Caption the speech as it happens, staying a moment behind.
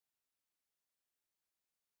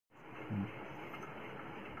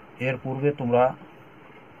এর পূর্বে তোমরা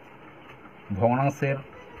ভগ্নাংশের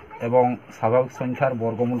এবং স্বাভাবিক সংখ্যার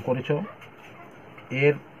বর্গমূল করেছ।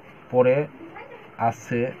 এর পরে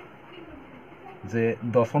আসছে যে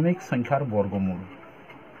দশমিক সংখ্যার বর্গমূল।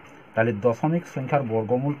 তাহলে দশমিক সংখ্যার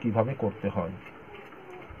বর্গমূল কিভাবে করতে হয়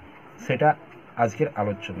সেটা আজকের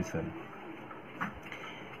আলোচ্য বিষয়।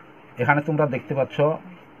 এখানে তোমরা দেখতে পাচ্ছ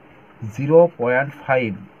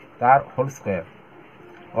 0.5 তার হোল স্কোয়ার,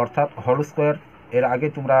 অর্থাৎ হোল স্কোয়ার। এর আগে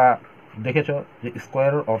তোমরা দেখেছ যে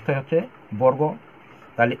স্কোয়ারের অর্থ হচ্ছে বর্গ,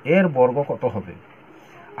 তাহলে এর বর্গ কত হবে।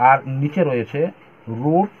 আর নিচে রয়েছে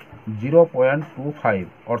রুট 0.25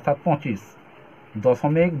 অর্থাৎ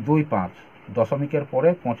 25.25। দশমিকের পরে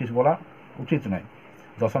 25 বলা উচিত নয়,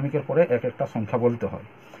 দশমিকের পরে এক একটা সংখ্যা বলতে হয়।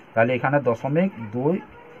 তাহলে এখানে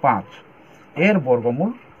 0.25 এর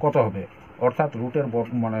বর্গমূল কত হবে, অর্থাৎ রুটের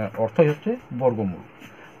মানে অর্থই হচ্ছে বর্গমূল।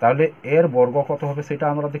 তাহলে এর বর্গ কত হবে সেটা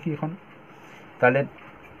আমরা দেখি এখন। তাহলে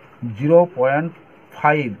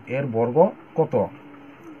 0.5 এর বর্গ কত,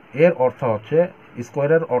 এর অর্থ হচ্ছে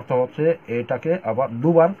স্কোয়ারের অর্থ হচ্ছে এটাকে আবার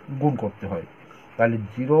দুবার গুণ করতে হয়। তাহলে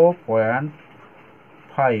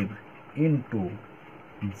 0.5 ইন্টু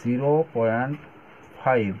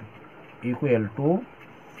 0.5 ইকুয়াল টু,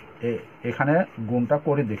 এখানে গুণটা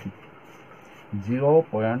করে দেখি,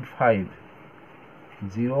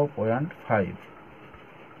 0.5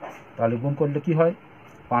 তাহলে গুণ করলে কি হয়,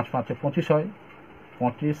 5 5 25 হয়,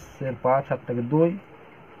 25-এর 5 হাত থেকে 2,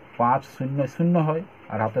 5 0 0 হয়,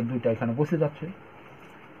 আর হাতের 2টা এখানে বসে যাচ্ছে।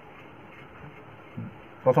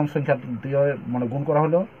 প্রথম সংখ্যা দিয়ে মানে গুণ করা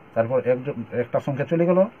হলো, তারপর একটা সংখ্যা চলে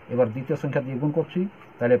গেল, এবার দ্বিতীয় সংখ্যা দিয়ে গুণ করছি।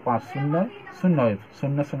 তাহলে 5 0 0 হয়,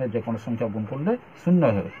 শূন্যের সঙ্গে যে কোনো সংখ্যা গুণ করলে 0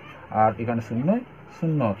 হয়, আর এখানে 0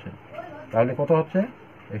 0 আছে। তাহলে কত হচ্ছে,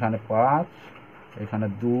 এখানে 5, এখানে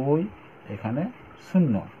 2, এখানে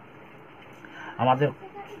 0। আমাদের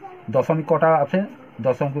দশমিক কটা আছে,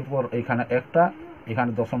 দশমিকের পর এখানে একটা,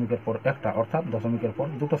 এখানে দশমিকের পর একটা, অর্থাৎ দশমিকের পর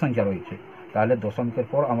দুটো সংখ্যা রয়েছে। তাহলে দশমিকের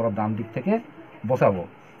পর আমরা ডান দিক থেকে বসাবো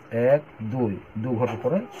 1 2, 2 ঘরের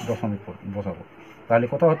পরে দশমিক বসাবো। তাহলে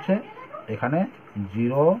কত হচ্ছে, এখানে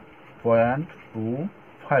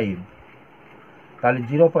 0.25। তাহলে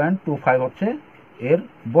 0.25 হচ্ছে এর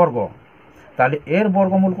বর্গ। তাহলে এর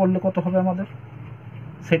বর্গমূল করলে কত হবে আমাদের,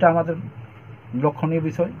 সেটা আমাদের লক্ষণীয়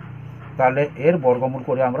বিষয়। তাহলে এর বর্গমূল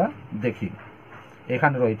করে আমরা দেখি।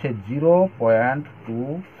 এখানে রয়েছে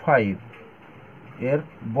 0.25 এর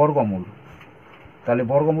বর্গমূল। তাহলে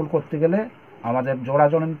বর্গমূল করতে গেলে আমাদের জোড়া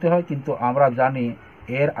জোড়া নিতে হয়, কিন্তু আমরা জানি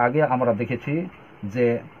এর আগে আমরা দেখেছি যে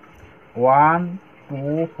 1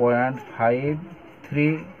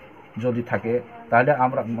 2.53 যদি থাকে, তাহলে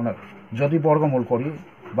আমরা মানে যদি বর্গমূল করি,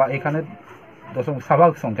 বা এখানে দশমিক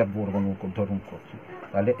স্বাভাবিক সংখ্যার বর্গমূল ধরুন করছি,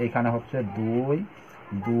 তাহলে এখানে হচ্ছে 2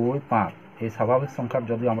 2 5। এই স্বাভাবিক সংখ্যার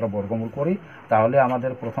যদি আমরা বর্গমূল করি, তাহলে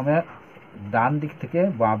আমাদের প্রথমে ডান দিক থেকে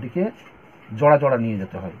বাঁ দিকে জোড়া জোড়া নিয়ে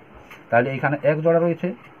যেতে হয়। তাহলে এখানে এক জোড়া রয়েছে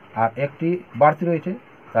আর একটি বাড়তি রয়েছে,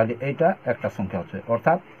 তাহলে এইটা একটা সংখ্যা হচ্ছে,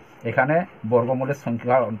 অর্থাৎ এখানে বর্গমূলের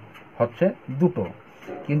সংখ্যা হচ্ছে দুটো,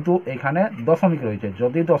 কিন্তু এখানে দশমিক রয়েছে।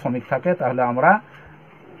 যদি দশমিক থাকে তাহলে আমরা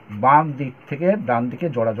বাম দিক থেকে ডান দিকে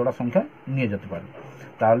জোড়া জোড়া সংখ্যা নিয়ে যেতে পারি।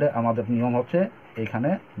 তাহলে আমাদের নিয়ম হচ্ছে এখানে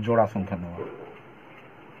জোড়া সংখ্যা নেওয়া।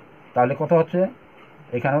 তাহলে কত হচ্ছে,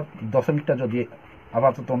 এখানে দশমিকটা যদি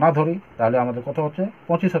আপাতত না ধরি, তাহলে আমাদের কত হচ্ছে,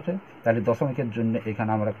 25 হচ্ছে। তাহলে দশমিকের জন্য এখানে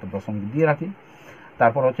আমরা একটা দশমিক দিয়ে রাখি।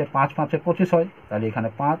 তারপর হচ্ছে 5 5 25 হয়, তাহলে এখানে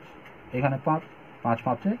 5, এখানে 5, 5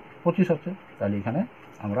 5 25 হচ্ছে, তাহলে এখানে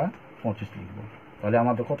আমরা 25 লিখব। তাহলে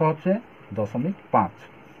আমাদের কত হচ্ছে, 0.5।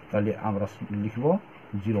 তাহলে আমরা লিখব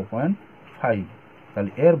 0.5।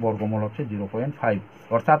 তাহলে এর বর্গমূল হচ্ছে 0.5,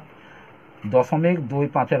 অর্থাৎ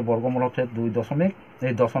 0.25 বর্গমূল হচ্ছে 2.5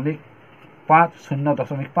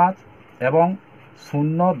 0.5 এবং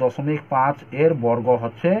 0.5 এর বর্গ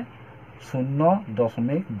হচ্ছে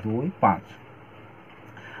 0.25।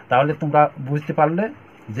 তাহলে তোমরা বুঝতে পারলে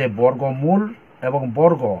যে বর্গমূল এবং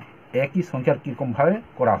বর্গ একই সংখ্যার কীরকমভাবে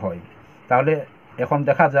করা হয়। তাহলে এখন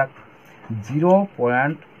দেখা যাক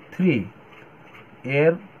 0.3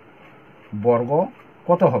 এর বর্গ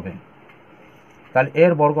কত হবে। তাহলে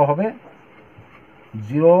এর বর্গ হবে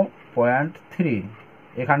 0.3,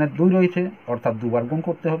 এখানে 2 রয়েছে, অর্থাৎ দুবার গুণ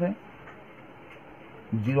করতে হবে।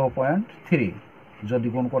 0.3 যদি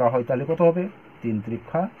গুণ করা হয় তাহলে কত হবে, 3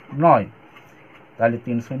 3 9, তাহলে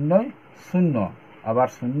 3 0 0, আবার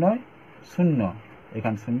 0 0,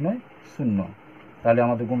 এখানে 0 0, তাহলে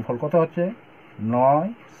আমাদের গুণফল কত হচ্ছে, 9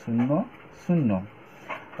 0 0।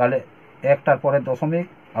 তাহলে একটার পরে দশমিক,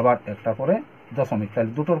 আবার একটার পরে দশমিক,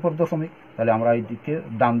 তাহলে দুটোর পর দশমিক। তাহলে আমরা এই দিকে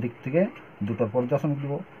ডান দিক থেকে দুটোর পর দশমিক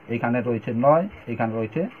দেবো। এইখানে রয়েছে 9, এইখানে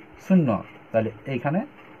রয়েছে 0, তাহলে এইখানে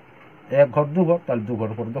এক ঘর দু ঘর, তাহলে দু ঘর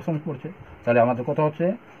পরে দশমিক পড়ছে, তাহলে আমাদের কত হচ্ছে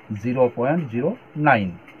 0.09।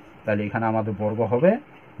 তাহলে এখানে আমাদের বর্গ হবে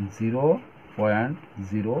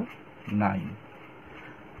 0.09।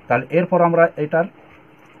 তাহলে এরপর আমরা এটার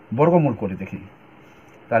বর্গমূল করে দেখি।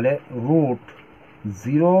 তাহলে রুট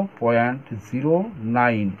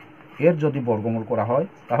 0.09 এর যদি বর্গমূল করা হয়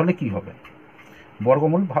তাহলে কি হবে?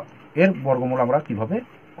 এর বর্গমূল আমরা কিভাবে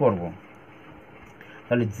করব?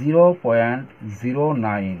 তাহলে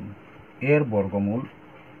 0.09 এর বর্গমূল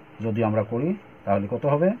যদি আমরা করি তাহলে কত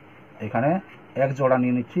হবে? এখানে এক জোড়া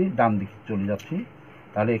নিয়ে নিচ্ছি, ডান দিকে চলে যাচ্ছি,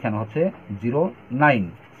 তাহলে এখানে হচ্ছে 0.9,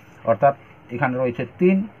 অর্থাৎ এখানে রয়েছে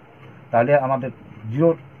 3। তাহলে আমাদের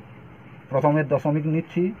প্রথমে দশমিক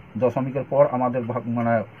নিচ্ছি, দশমিকের পর আমাদের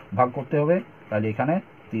ভাগ করতে হবে, তাহলে এখানে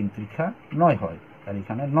 3 × 9 হয়, তাহলে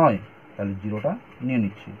এখানে 9, তাহলে 0টা নিয়ে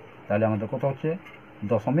নিচ্ছি, তাহলে আমাদের কত হচ্ছে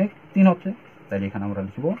 0.3 হচ্ছে, তাহলে এখানে আমরা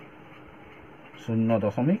লিখব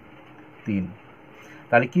 0.3।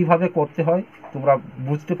 তাহলে কিভাবে করতে হয় তোমরা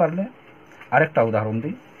বুঝতে পারলে। আরেকটা উদাহরণ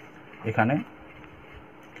দিই। এখানে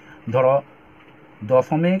ধরো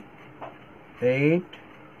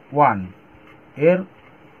 0.81 এর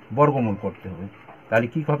বর্গমূল করতে হবে, তাহলে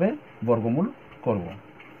কীভাবে বর্গমূল করব?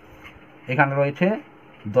 এখানে রয়েছে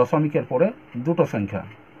দশমিকের পরে দুটো সংখ্যা,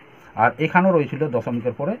 আর এখানেও রয়েছিল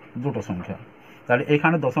দশমিকের পরে দুটো সংখ্যা। তাহলে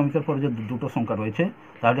এখানে দশমিকের পরে যে দুটো সংখ্যা রয়েছে,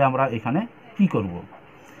 তাহলে আমরা এখানে কি করব?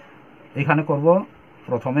 এখানে করব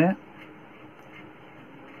প্রথমে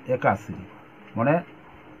 81 মানে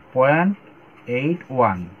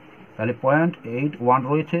 0.81, তাহলে 0.81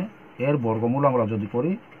 রয়েছে, এর বর্গমূল আমরা যদি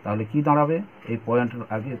করি তাহলে কি দাঁড়াবে? এই পয়েন্টের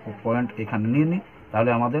আগে পয়েন্ট এখানে নিয়ে নিই, তাহলে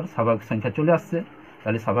আমাদের স্বাভাবিক সংখ্যা চলে আসছে।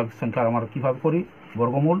 তাহলে স্বাভাবিক সংখ্যা আমরা কীভাবে করি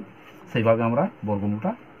বর্গমূল, সেইভাবে আমরা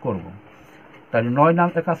বর্গমূলটা করব। তাহলে 9 নাম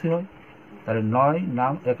 81 হয়, তাহলে 9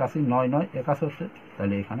 নাম 81, 9 9 81 হচ্ছে,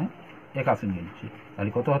 তাহলে এখানে 81 নিয়ে নিচ্ছি,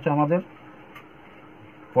 তাহলে কত হচ্ছে আমাদের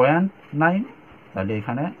 0.9। তাহলে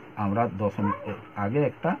এখানে আমরা দশমিক আগে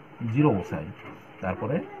একটা 0 বসাই,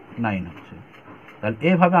 তারপরে 9 হচ্ছে। তাহলে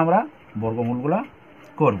এইভাবে আমরা বর্গমূলগুলো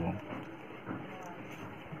করব।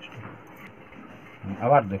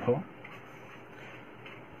 আবার দেখো,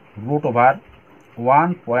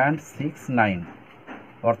 √1.69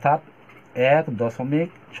 অর্থাৎ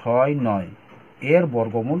 1.69 এর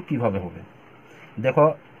বর্গমূল কিভাবে হবে? দেখো,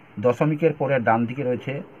 দশমিকের পরে ডান দিকে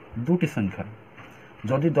রয়েছে দুটি সংখ্যা।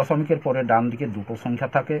 যদি দশমিকের পরে ডান দিকে দুটো সংখ্যা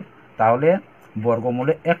থাকে তাহলে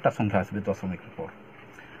বর্গমূলে একটা সংখ্যা আসবে দশমিকের পর।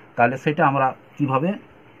 তাহলে সেটা আমরা কিভাবে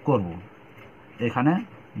করব? এখানে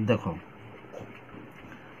দেখো,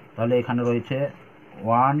 তাহলে এখানে রয়েছে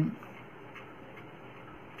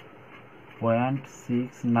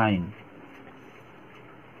 1.69,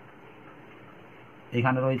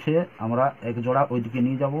 এখানে রয়েছে, আমরা এক জোড়া ওইদিকে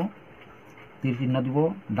নিয়ে যাব, তীর চিহ্ন দিব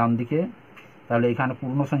ডান দিকে। তাহলে এখানে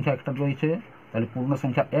পূর্ণ সংখ্যা একটা রয়েছে, তাহলে পূর্ণ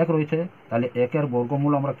সংখ্যা 1 রয়েছে, তাহলে 1-এর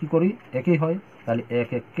বর্গমূল আমরা কি করি? 1ই হয়, তাহলে 1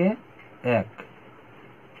 1 1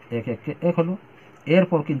 1 1 1 হলো।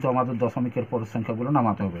 এরপর কিন্তু আমাদের দশমিকের পরের সংখ্যাগুলো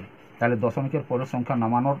নামাতে হবে। তাহলে দশমিকের পরের সংখ্যা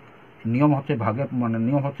নামানোর নিয়ম হচ্ছে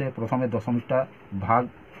নিয়ম হচ্ছে প্রথমে দশমিকটা ভাগ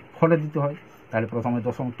ফলে দিতে হয়। তাহলে প্রথমে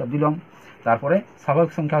দশমিকটা দিলাম, তারপরে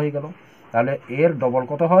স্বাভাবিক সংখ্যা হয়ে গেল। তাহলে এর ডবল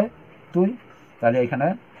কত হয়? 2, তাহলে এখানে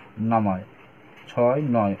নামায় 6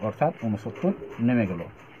 9 অর্থাৎ 69 নেমে গেল।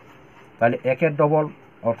 তাহলে 1-এর ডবল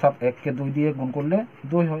অর্থাৎ 1কে 2 দিয়ে গুণ করলে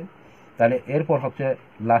 2 হয়। তাহলে এরপর হচ্ছে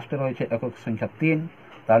লাস্টে রয়েছে একক সংখ্যা 3,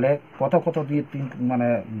 তাহলে কত কত দিয়ে 3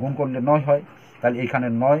 গুণ করলে 9 হয়। তাহলে এখানে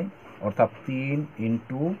 9 অর্থাৎ 3 ×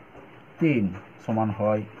 3 সমান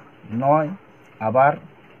হয় 9, আবার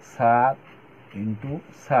 7 ×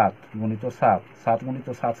 7 গুণিত 7, 7 গুণিত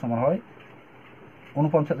 7 সমান হয়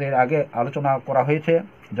 49। এর আগে আলোচনা করা হয়েছে,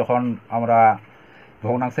 যখন আমরা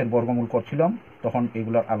ভগ্নাংশের বর্গমূল করছিলাম তখন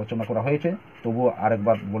এগুলোর আলোচনা করা হয়েছে, তবুও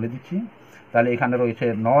আরেকবার বলে দিচ্ছি। তাহলে এখানে রয়েছে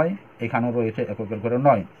 9, এখানেও রয়েছে এককের ঘরে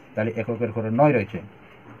 9, তাহলে এককের ঘরে 9 রয়েছে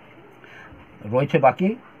বাকি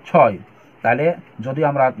 6। তাহলে যদি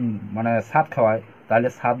আমরা 7 খাওয়াই তাহলে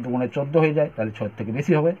 7 দুগুণে 14 হয়ে যায়, তাহলে 6 থেকে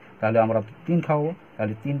বেশি হবে, তাহলে আমরা 3 খাওয়াবো।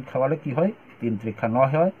 তাহলে 3 খাওয়ালে কি হয়? 3 × 3 = 9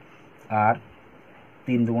 হয়, আর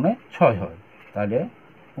 3 দুগুণে 6 হয়, তাহলে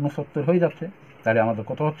 69 হয়ে যাচ্ছে। তাহলে আমাদের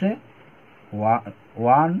কত হচ্ছে?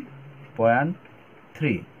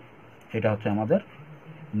 1.3। এটা হচ্ছে আমাদের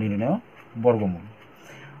নির্ণেয় বর্গমূল।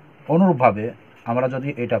 অনুরূপভাবে আমরা যদি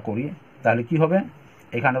এটা করি তাহলে কি হবে?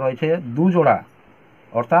 এখানে রয়েছে 2 জোড়া,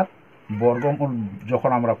 অর্থাৎ বর্গমূল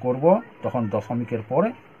যখন আমরা করব তখন দশমিকের পরে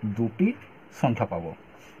দুটি সংখ্যা পাব।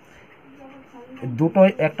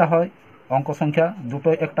 দুটোই একটা হয়, অঙ্ক সংখ্যা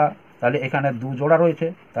দুটোই একটা, তাহলে এখানে 2 জোড়া রয়েছে,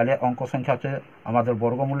 তাহলে অঙ্ক সংখ্যা হচ্ছে আমাদের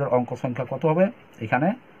বর্গমূলের অঙ্ক সংখ্যা কত হবে? এখানে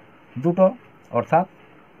 2টো, অর্থাৎ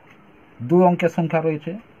 2 অঙ্কের সংখ্যা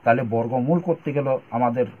রয়েছে, তাহলে বর্গমূল করতে গেলে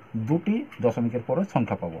আমাদের দুটি দশমিকের পরে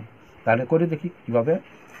সংখ্যা পাবো। তাহলে করে দেখি কিভাবে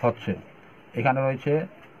হচ্ছে। এখানে রয়েছে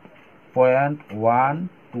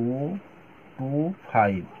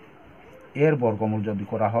 0.1225, এর বর্গমূল যদি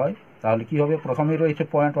করা হয় তাহলে কি হবে, প্রথমেই রয়েছে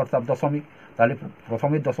পয়েন্ট অর্থাৎ দশমিক, তাহলে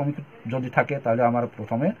প্রথমে দশমিক যদি থাকে তাহলে আমার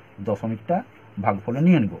প্রথমে দশমিকটা ভাগফলে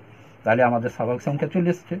নিয়ে নেব, তাহলে আমাদের স্বাভাবিক সংখ্যা চলে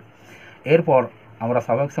এসছে। এরপর আমরা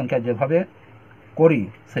স্বাভাবিক সংখ্যা যেভাবে করি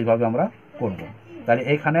সেইভাবে আমরা করব। তাহলে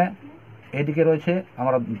এইখানে এদিকে রয়েছে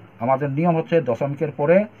আমাদের নিয়ম হচ্ছে দশমিকের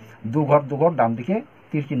পরে দু ঘর ডান দিকে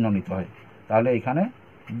তীর চিহ্ন নিতে হয়। তাহলে এখানে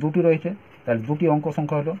দুটি রয়েছে, তাহলে দুটি অঙ্ক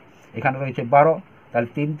সংখ্যা হলো। এখানে রয়েছে 12, তাহলে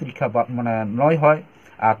 3 তিরিক্ষা 9 হয়,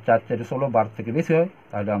 আর 4 4 16, 12 থেকে বেশি হয়,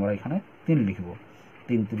 তাহলে আমরা এখানে 3 লিখব,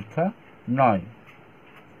 3 তিরিক্ষা 9।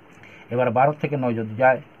 এবার 12 থেকে 9 যদি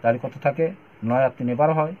যায় তাহলে কত থাকে, 9 আর 3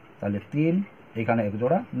 12 হয়, তাহলে 3 এখানে এক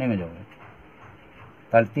জোড়া নেমে যাবে,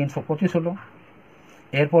 তাহলে 325 হলো।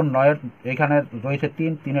 এরপর 9 এখানে রয়েছে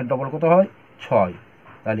 3, 3-এর ডবল কত হয় 6,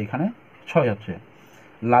 তাহলে এখানে 6 হচ্ছে।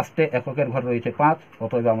 লাস্টে এককের ঘর রয়েছে 5,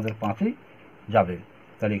 অতএব আমাদের 5ই যাবে,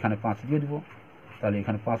 তাহলে এখানে 5 দিয়ে দেবো, তাহলে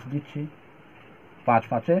এখানে 5 দিচ্ছি। 5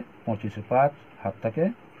 5-এ 25-এ 5, হাত থাকে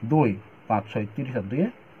 2, 5 6 30 আর 2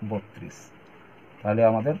 32, তাহলে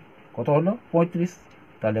আমাদের কত হলো 35,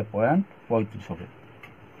 তাহলে 0.35 হবে,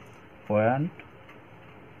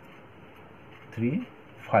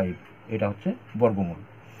 0.35, এটা হচ্ছে বর্গমূল।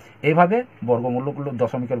 এইভাবে বর্গমূলগুলো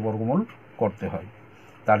দশমিকের বর্গমূল করতে হয়।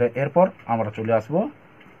 তাহলে এরপর আমরা চলে আসব,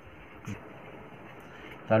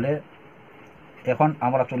 তাহলে এখন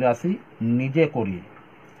আমরা চলে আসি নিজে করি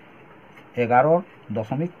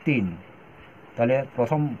 11.3। তাহলে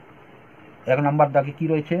প্রথম 1 নম্বর দাগে কি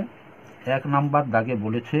রয়েছে, 1 নম্বর দাগে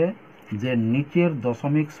বলেছে যে নিচের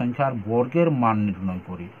দশমিক সংখ্যার বর্গের মান নির্ণয়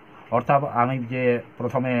করি। অর্থাৎ আমি যে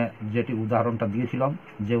প্রথমে যেটি উদাহরণটা দিয়েছিলাম,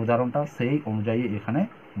 যে উদাহরণটা সেই অনুযায়ী এখানে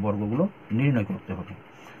বর্গগুলো নির্ণয় করতে হবে।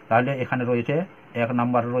 তাহলে এখানে রয়েছে 1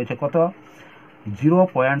 নম্বর রয়েছে কত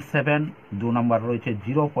 0.7, 2 নম্বর রয়েছে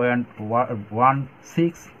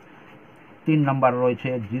 0.16, 3 নম্বর রয়েছে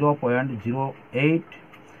 0.08,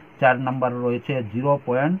 4 নম্বর রয়েছে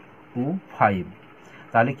 0.25।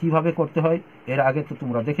 তাহলে কিভাবে করতে হয় এর আগে তো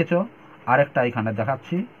তোমরা দেখেছো, আরেকটা এখানে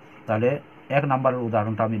দেখাচ্ছি। তাহলে 1 নম্বরের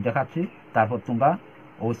উদাহরণটা আমি দেখাচ্ছি, তারপর তোমরা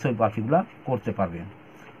অবশ্যই বাকিগুলা করতে পারবে।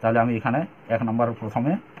 তাহলে আমি এখানে 1 নম্বর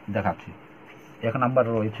প্রথমে দেখাচ্ছি। 1 নম্বর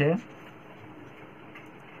রয়েছে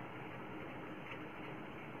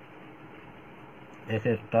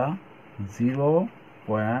একটা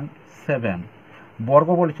 0.7 বর্গ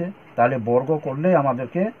বলেছে, তাহলে বর্গ করলে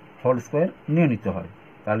আমাদেরকে হোল স্কোয়ার নিয়ে নিতে হয়,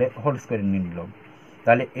 তাহলে হোল স্কোয়ার নিয়ে নিলাম।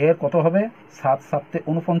 তাহলে এর কত হবে 7 7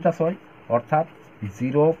 49 হয়, অর্থাৎ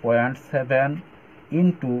 0.7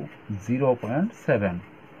 ইন্টু 0.7,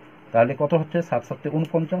 তাহলে কত হচ্ছে 7 7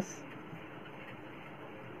 49,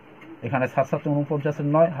 এখানে 7 7 49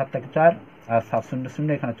 9, হাত থেকে 4, আর 7 0 0,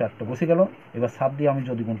 এখানে 4টা বসে গেল। এবার 7 দিয়ে আমি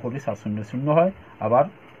যদি গুণ করি 7 0 0 হয়, আবার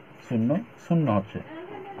 0 0 হচ্ছে।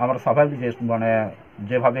 আমরা স্বাভাবিক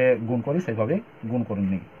যেভাবে গুণ করি সেইভাবে গুণ করে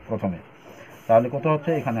নিই প্রথমে। তাহলে কত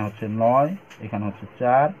হচ্ছে, এখানে হচ্ছে 9, এখানে হচ্ছে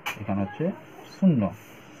 4, এখানে হচ্ছে 0।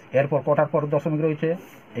 এরপর কটার পর দশমিক রয়েছে,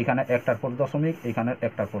 এখানে একটার পর দশমিক, এখানে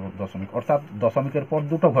একটার পর দশমিক, অর্থাৎ দশমিকের পর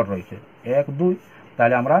দুটো ঘর রয়েছে 1 2,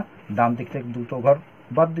 তাহলে আমরা ডান দিক থেকে দুটো ঘর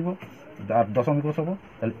বাদ দিব আর দশমিক বসাবো।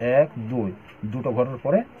 তাহলে 1 2, দুটো ঘরের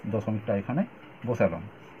পরে দশমিকটা এখানে বসালাম।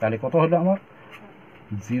 তাহলে কত হলো আমার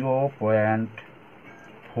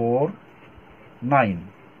 0.49।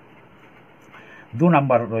 2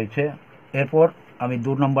 নাম্বার রয়েছে। এরপর আমি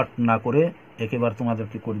 2 নাম্বার না করে একেবারে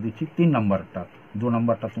তোমাদেরকে করে দিচ্ছি 3 নাম্বারটা। 2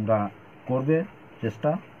 নাম্বারটা তোমরা করবে চেষ্টা,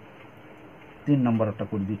 3 নাম্বারটা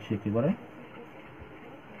করে দিচ্ছি একেবারে।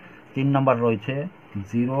 3 নাম্বার রয়েছে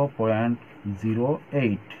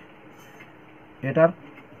 0.08, এটার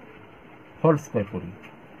হোল স্কোয়ার করি,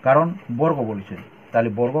 কারণ বর্গ বলেছে, তাহলে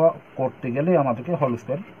বর্গ করতে গেলে আমাদেরকে হোল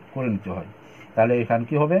স্কোয়ার করে নিতে হয়। তাহলে এখানে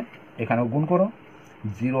কি হবে, এখানেও গুণ করো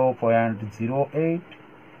 0.08,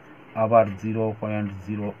 আবার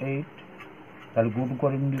 0.08, তাহলে গুণ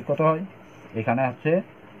করে নিলে কত হয়, এখানে হচ্ছে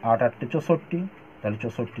 8 8 64, তাহলে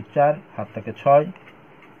 64 4, হাত থেকে 6,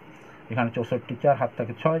 এখানে 64 4, হাত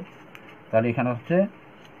থেকে 6, তাহলে এখানে হচ্ছে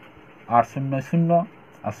 8 0 0,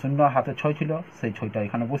 আর 0 হাতে 6 ছিল, সেই 6টা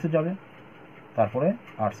এখানে বসে যাবে, তারপরে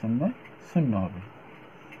 8 0 0 হবে,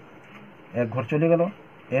 এক ঘর চলে গেল।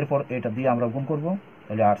 এরপর এটা দিয়ে আমরা গুণ করব,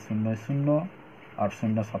 তাহলে 8 0 0, 8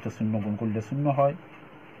 0 সাথে 0 গুণ করলে 0 হয়,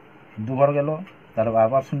 2 ঘর গেল, তারপর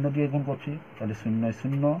আবার 0 দিয়ে গুণ করছি, তাহলে 0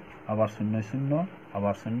 0, আবার 0 0,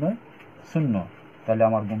 আবার 0 0, তাহলে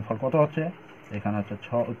আমার গুণফল কত হচ্ছে, এখানে হচ্ছে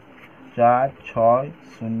 4 6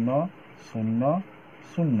 0 0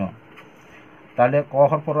 0। তাহলে ক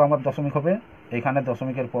ঘর পর আমার দশমিক হবে, এখানে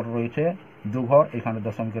দশমিকের পর রয়েছে 2 ঘর, এখানে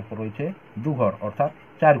দশমিকের পর রয়েছে 2 ঘর, অর্থাৎ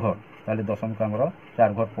 4 ঘর। তাহলে দশমিক আমরা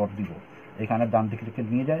 4 ঘর পর দিব। এখানে ডান দিক থেকে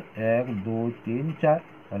নিয়ে যায় 1 2 3 4,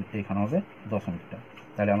 তাহলে এখানে হবে দশমিকটা।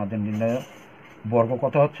 তাহলে আমাদের নির্ণয় বর্গ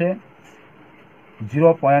কত হচ্ছে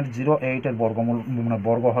 0.08 এর বর্গমূল, মানে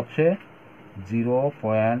বর্গ হচ্ছে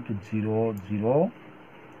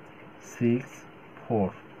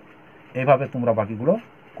 0.0064। এইভাবে তোমরা বাকিগুলো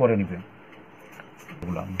করে নিবে।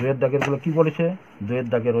 দুয়ের দাগেরগুলো কি বলেছে? দুয়ের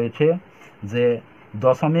দাগে রয়েছে যে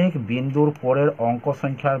দশমিক বিন্দুর পরের অঙ্ক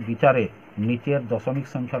সংখ্যার বিচারে নিচের দশমিক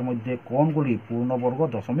সংখ্যার মধ্যে কোনগুলি পূর্ণবর্গ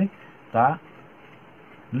দশমিক তা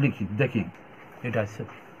দেখি। এটা আছে।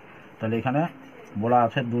 তাহলে এখানে বলা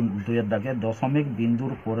আছে দুয়ের দাগে দশমিক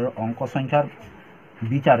বিন্দুর পরের অঙ্ক সংখ্যার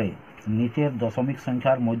বিচারে নিচের দশমিক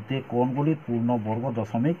সংখ্যার মধ্যে কোনগুলি পূর্ণবর্গ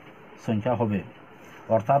দশমিক সংখ্যা হবে।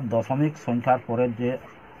 অর্থাৎ দশমিক সংখ্যার পরে যে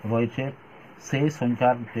রয়েছে সেই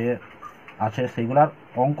সংখ্যার যে আছে সেগুলার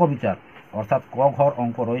অঙ্ক বিচার, অর্থাৎ ক ঘর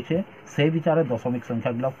অঙ্ক রয়েছে সেই বিচারে দশমিক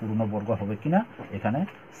সংখ্যাগুলো পূর্ণবর্গ হবে কিনা এখানে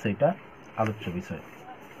সেটা আলোচ্য বিষয়।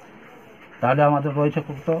 তাহলে আমাদের রয়েছে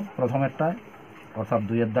কত? প্রথমেরটায় অর্থাৎ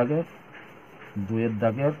দুয়ের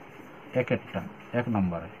দাগের এক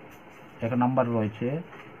নম্বরে রয়েছে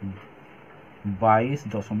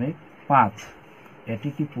 22.5। এটি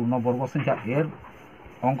কি পূর্ণবর্গ সংখ্যা? এর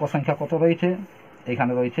অঙ্ক সংখ্যা কত রয়েছে?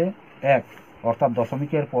 এখানে রয়েছে 1, অর্থাৎ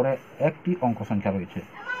দশমিকের পরে একটি অঙ্ক সংখ্যা রয়েছে।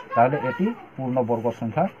 তাহলে এটি পূর্ণবর্গ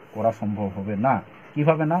সংখ্যা করা সম্ভব হবে না।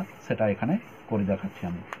 কিভাবে না সেটা এখানে করে দেখাচ্ছি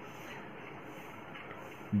আমি।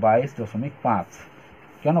 22.5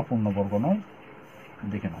 কেন পূর্ণবর্গ নয়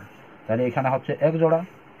দেখে নাও। তাহলে এখানে হচ্ছে 1 জোড়া।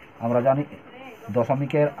 আমরা জানি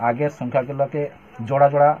দশমিকের আগের সংখ্যাগুলোকে জোড়া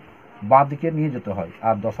জোড়া বাঁ দিকে নিয়ে যেতে হয়,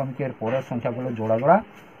 আর দশমিকের পরের সংখ্যাগুলো জোড়া জোড়া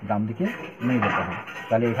ডান দিকে নিয়ে যেতে হয়।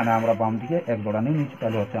 তাহলে এখানে আমরা বাম দিকে 1 জোড়া নিয়ে নিচ্ছি,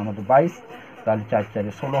 তাহলে হচ্ছে আমাদের 22। তাহলে 4 4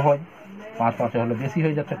 16 হয়, 5 5 হলে বেশি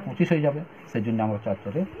হয়ে যাচ্ছে, 25 হয়ে যাবে। সেই জন্য আমরা 4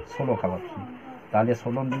 4 16 খাওয়াচ্ছি। তাহলে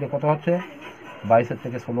 16 নিলে কত হচ্ছে? 22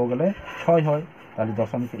 থেকে 16 গেলে 6 হয়। তাহলে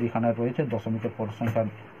দশমিক এখানে রয়েছে, দশমিকের পর সংখ্যা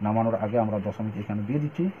নামানোর আগে আমরা দশমিক এখানে দিয়ে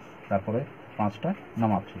দিচ্ছি, তারপরে 5টা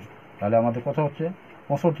নামাচ্ছি। তাহলে আমাদের কত হচ্ছে?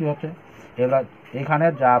 65 হচ্ছে। এবার এখানে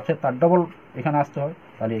যা আছে তার ডবল এখানে আসতে হয়,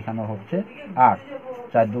 তাহলে এখানে হচ্ছে 8,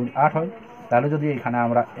 4 2 8 হয়। তাহলে যদি এখানে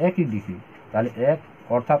আমরা 1ই লিখি তাহলে 1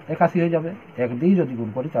 অর্থাৎ 81 হয়ে যাবে। 1 দিয়ে যদি গুণ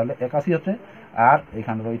করি তাহলে 81 হচ্ছে, আর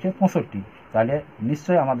এখানে রয়েছে 65, তাহলে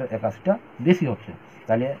নিশ্চয়ই আমাদের 81টা বেশি হচ্ছে।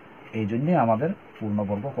 তাহলে এই জন্যে আমাদের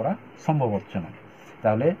পূর্ণবর্গ করা সম্ভব হচ্ছে না।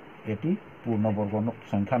 তাহলে এটি পূর্ণবর্গ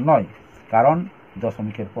সংখ্যা নয়, কারণ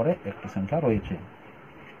দশমিকের পরে একটি সংখ্যা রয়েছে।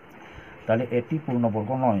 তাহলে এটি পূর্ণবর্গ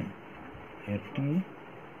নয়, এটি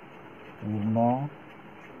পূর্ণবর্গ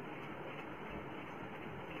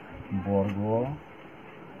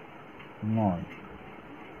নয়।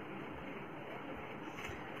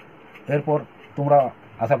 এরপর তোমরা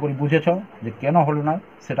আশা করি বুঝেছ যে কেন হলো না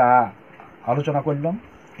সেটা আলোচনা করলাম।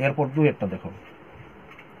 এরপর 2-এরটা দেখো।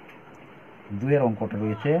 2-এর অঙ্কটা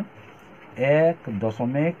রয়েছে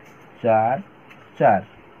 1.44,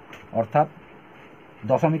 অর্থাৎ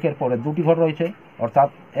দশমিকের পরে 2টি ঘর রয়েছে, অর্থাৎ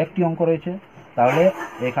একটি অঙ্ক রয়েছে। তাহলে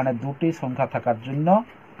এখানে 2টি সংখ্যা থাকার জন্য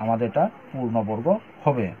আমাদের এটা পূর্ণবর্গ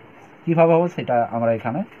হবে। কিভাবে হবে সেটা আমরা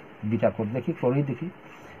এখানে বিচার করে দেখি।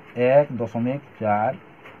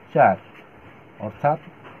 1.44, অর্থাৎ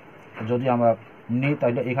যদি আমরা নিই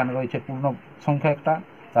তাহলে এখানে রয়েছে পূর্ণ সংখ্যা একটা,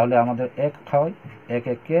 তাহলে আমাদের 1 হয়, 1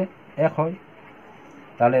 1 1 হয়।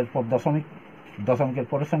 তাহলে এরপর দশমিকের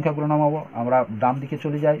পরের সংখ্যাগুলো নামাবো। আমরা ডান দিকে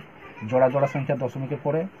চলে যাই, জোড়া জোড়া সংখ্যা দশমিকের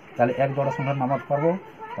পরে, তাহলে 1 জোড়া সংখ্যা নামাতে পারবো।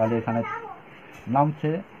 তাহলে এখানে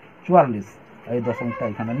নামছে 44, এই দশমিকটা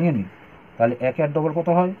এখানে নিয়ে নিই। তাহলে 1 এর ডবল কত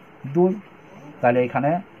হয়? 2। তাহলে এখানে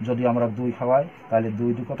যদি আমরা 2 খাওয়াই তাহলে 2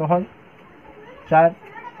 2 কত হয়? 4,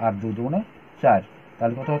 আর 2 2 4,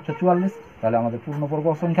 তাহলে কত হচ্ছে? 44। তাহলে আমাদের পূর্ণবর্গ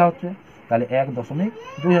সংখ্যা হচ্ছে, তাহলে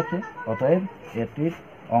 1.2 হচ্ছে। অতএব এটির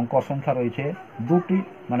অঙ্ক সংখ্যা রয়েছে 2টি,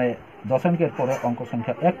 মানে দশমিকের পরে অঙ্ক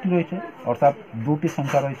সংখ্যা 1টি রয়েছে, অর্থাৎ 2টি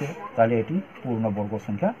সংখ্যা রয়েছে। তাহলে এটি পূর্ণবর্গ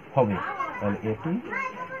সংখ্যা হবে। তাহলে এটি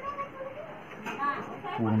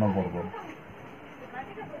পূর্ণবর্গ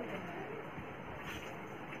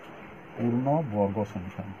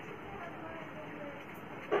সংখ্যা।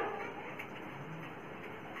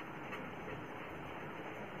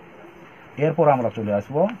 এরপর আমরা চলে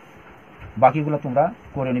আসব, বাকিগুলো তোমরা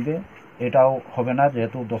করে নিবে। এটাও হবে না,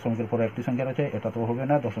 যেহেতু দশমিকের পরে একটি সংখ্যা রয়েছে। এটা তো হবে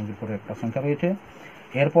না, দশমিকের পরে একটা সংখ্যা রয়েছে।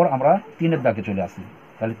 এরপর আমরা 3-এর দাগে চলে আসি।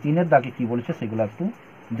 তাহলে 3-এর দাগে কি বলেছে সেগুলো একটু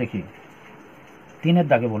দেখি। 3-এর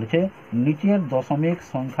দাগে বলেছে নিচের দশমিক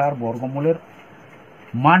সংখ্যার বর্গমূলের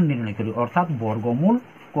মান নির্ণয় করি, অর্থাৎ বর্গমূল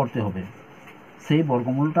করতে হবে। সেই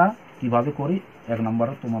বর্গমূলটা কিভাবে করি এক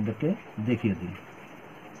নম্বরে তোমাদেরকে দেখিয়ে দিই।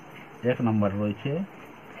 এক নম্বর রয়েছে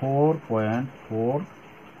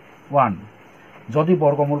 4.41। যদি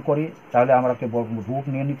বর্গমূল করি তাহলে আমাকে রুট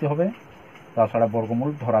নিয়ে নিতে হবে, তাছাড়া বর্গমূল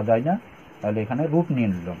ধরা যায় না। তাহলে এখানে রুট নিয়ে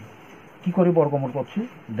নিলাম। কী করে বর্গমূল করছি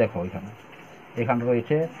দেখো, এখানে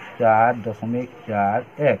রয়েছে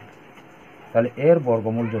 4.41। তাহলে এর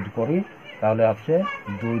বর্গমূল যদি করি তাহলে হচ্ছে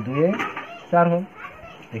 2 2 4 হয়,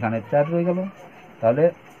 এখানে 4 রয়ে গেল। তাহলে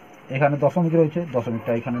এখানে দশমিক রয়েছে,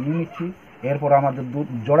 দশমিকটা এখানে নিয়ে নিচ্ছি। এরপর আমাদের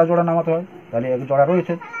জোড়া জোড়া নামাতে হয়, তাহলে এক জোড়া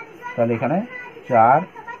রয়েছে, তাহলে এখানে 4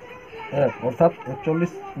 1 অর্থাৎ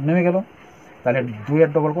 41 নেমে গেল। তাহলে 2 এর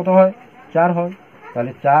ডবল কত হয়? 4 হয়।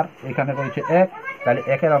 তাহলে 4 এখানে রয়েছে 1, তাহলে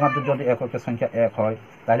 1-এর আমাদের যদি এককের সংখ্যা 1 হয়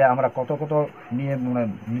তাহলে আমরা কত কত নিয়ে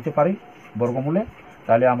নিতে পারি বর্গমূলে?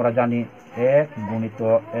 তাহলে আমরা জানি 1 গুণিত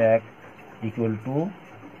 1 ইকুয়াল টু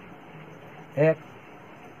 1,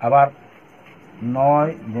 আবার 9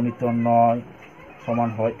 গুণিত 9 সমান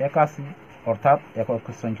হয় 81, অর্থাৎ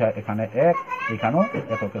এককের সংখ্যা এখানে 1, এখানেও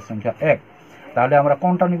এককের সংখ্যা 1। তাহলে আমরা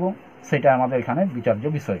কোনটা নিব সেটা আমাদের এখানে বিচার্য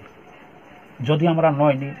বিষয়। যদি আমরা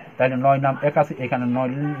 9 নিই তাহলে 9 নাম 81, এখানে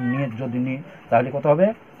 9 নিয়ে যদি নিই তাহলে কত হবে?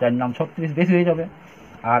 4 নাম 36 বেশি হয়ে যাবে।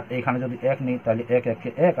 আর এখানে যদি 1 নিই তাহলে 1 1 কে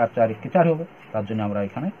 1 আর 4 1 কে 4 হবে, তার জন্য আমরা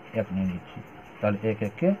এখানে 1 নিয়ে নিচ্ছি। তাহলে 1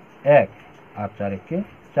 1 কে 1 আর 4 1 কে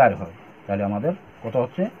 4 হয়। তাহলে আমাদের কত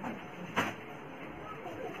হচ্ছে?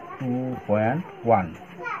 2.1,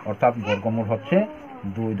 অর্থাৎ বর্গমূল হচ্ছে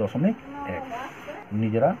 2.1।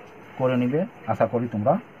 নিজেরা করে নিবে, আশা করি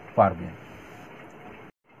তোমরা পারবে।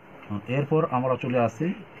 এরপর আমরা চলে আসি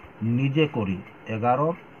নিজে করি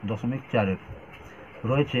 11.4।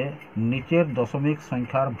 রয়েছে নিচের দশমিক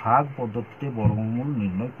সংখ্যার ভাগ পদ্ধতিতে বর্গমূল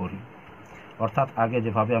নির্ণয় করি। অর্থাৎ আগে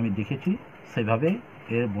যেভাবে আমি দেখেছি সেভাবে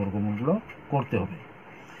এর বর্গমূলগুলো করতে হবে।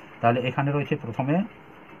 তাহলে এখানে রয়েছে প্রথমে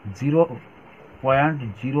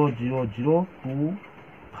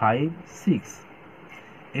 0.000256,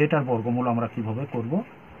 এটার বর্গমূল আমরা কিভাবে করব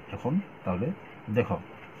এখন তাহলে দেখো।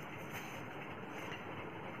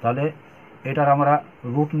 তাহলে এটার আমরা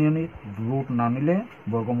রুট নিয়ে নিই, রুট না নিলে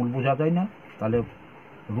বর্গমূল বোঝা যায় না। তাহলে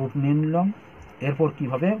রুট নিয়ে নিলাম। এরপর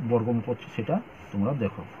কিভাবে বর্গমূল করছি সেটা তোমরা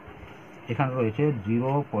দেখো। এখানে রয়েছে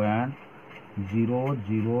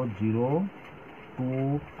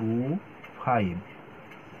 0.000225।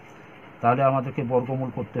 তাহলে আমাদেরকে বর্গমূল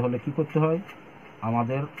করতে হলে কি করতে হয়?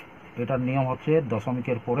 আমাদের এটার নিয়ম হচ্ছে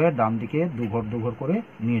দশমিকের পরে ডান দিকে 2 ঘর 2 ঘর করে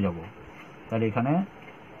নিয়ে যাব। তাহলে এখানে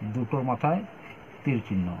দুটোর মাথায় তীর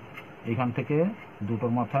চিহ্ন, এখান থেকে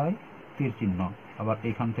দুটোর মাথায় তীর চিহ্ন, আবার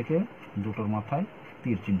এখান থেকে দুটোর মাথায়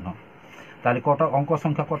তীর চিহ্ন। তাহলে কটা অঙ্ক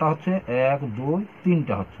সংখ্যা কটা হচ্ছে? 1 2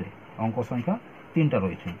 3টা হচ্ছে, অঙ্ক সংখ্যা 3টা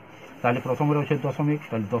রয়েছে। তাহলে প্রথমে রয়েছে দশমিক,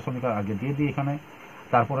 তাহলে দশমিকের আগে দিয়ে দিই এখানে।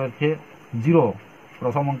 তারপরে হচ্ছে 0,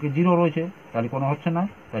 প্রথম অঙ্কে 0 রয়েছে, তাহলে কোনো হচ্ছে না,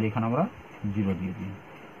 তাহলে এখানে আমরা 0 দিয়ে দিই।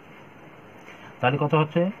 তাহলে কত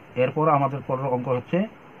হচ্ছে? এরপর আমাদের পরের অঙ্ক হচ্ছে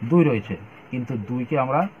 2 রয়েছে, কিন্তু 2কে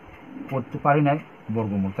আমরা করতে পারি না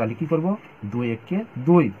বর্গমূল। তাহলে কি করব? 2 1 কে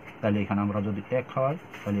 2, তাহলে এখানে আমরা যদি 1 হয়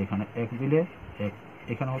তাহলে এখানে 1 দিলে 1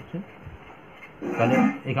 এখানে হচ্ছে। তাহলে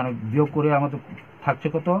এখানে বিয়োগ করে আমাদের থাকছে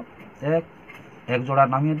কত? 1, 1 জোড়া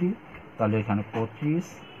নামিয়ে দিই, তাহলে এখানে 25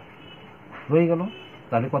 রয়ে গেল।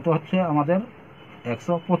 তাহলে কত হচ্ছে আমাদের?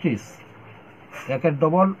 125। 1-এর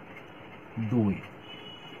ডবল 2,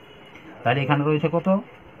 তাহলে এখানে রয়েছে কত?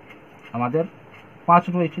 আমাদের 5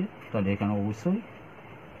 রয়েছে, তাহলে এখানে অবশ্যই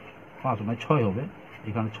 5 নয় 6 হবে,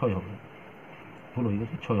 এখানে 6 হবে, ভুল হয়ে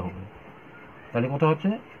গেছে, 6 হবে। তাহলে কত হচ্ছে?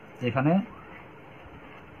 এখানে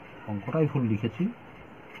অঙ্কটাই ভুল লিখেছি,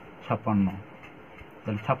 56,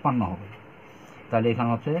 তাহলে 56 হবে। তাহলে এখানে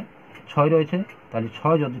হচ্ছে 6 রয়েছে, তাহলে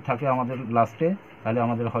 6 যদি থাকে আমাদের লাস্টে তাহলে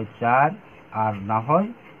আমাদের হয় 4 আর না হয়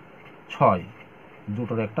 6,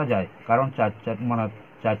 দুটোর একটা যায়, কারণ 4 4 মানে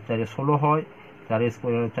 4 4 16 হয়, 4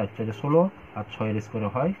 স্কোয়ারে 4 4 16 আর 6 স্কোয়ারে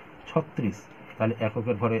হয় 36। তাহলে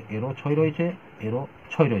এককের ঘরে এরও 6 রয়েছে, এরও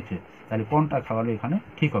 6 রয়েছে, তাহলে কোনটা খাওয়ালে এখানে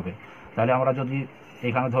ঠিক হবে? তাহলে আমরা যদি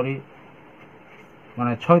এখানে ধরি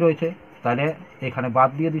মানে 6 রয়েছে, তাহলে এখানে বাদ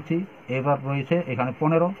দিয়ে দিচ্ছি। এবার রয়েছে এখানে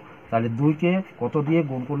 15, তাহলে 2কে কত দিয়ে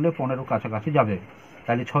গুণ করলে 15 কাছাকাছি যাবে?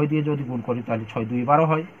 তাহলে 6 দিয়ে যদি গুণ করি তাহলে 6 2 12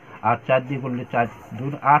 হয়, আর 4 দিয়ে করলে 4 2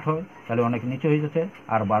 8 হয়, তাহলে অনেক নিচে হয়ে যাচ্ছে,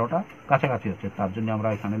 আর 12টা কাছাকাছি হচ্ছে, তার জন্য আমরা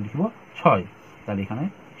এখানে লিখব 6। তাহলে এখানে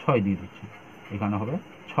 6 দিয়ে দিচ্ছি, এখানে হবে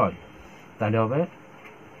 6, তাহলে হবে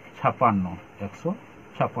 56,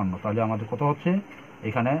 156। তাহলে আমাদের কত হচ্ছে?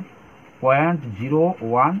 এখানে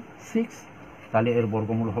 0.016, তাহলে এর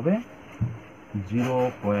বর্গমূল হবে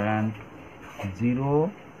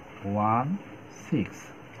 0.016,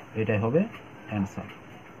 এটাই হবে অ্যান্সার।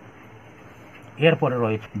 এরপরে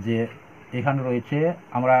রয়েছে যে এখানে রয়েছে,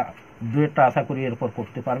 আমরা 2টা আশা করি এরপর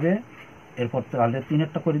করতে পারবে। এরপর তাহলে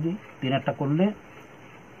 3-এরটা করে দিই। 3-এরটা করলে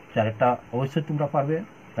 4-এরটা অবশ্যই তোমরা পারবে।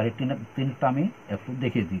 তাহলে 3-এরটা আমি একটু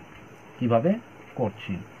দেখিয়ে দিই কীভাবে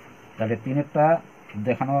করছি। তাহলে 3-এরটা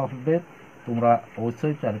দেখানো হবে, তোমরা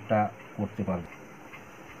অবশ্যই 4-এরটা করতে পারবে।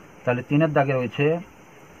 তাহলে 3-এর দাগে রয়েছে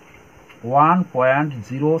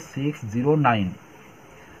 1.0609।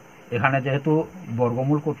 এখানে যেহেতু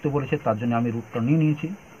বর্গমূল করতে বলেছে তার জন্য আমি রুটটা নিয়ে নিয়েছি,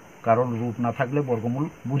 কারণ রুট না থাকলে বর্গমূল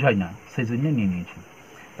বুঝাই না, সেই জন্য নিয়ে নিয়েছি।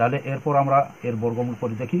 তাহলে এরপর আমরা এর বর্গমূল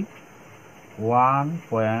করে দেখি।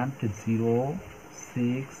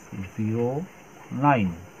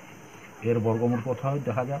 1.0609 এর বর্গমূল কোথায়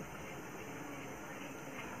দেখা যাক।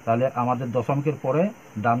 তাহলে আমাদের দশমিকের পরে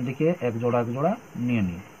ডান দিকে এক জোড়া নিয়ে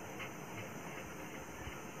নিই,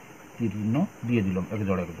 চিহ্ন দিয়ে দিলাম এক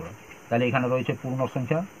জোড়া। তাহলে এখানে রয়েছে পূর্ণ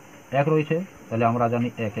সংখ্যা 1 রয়েছে, তাহলে আমরা জানি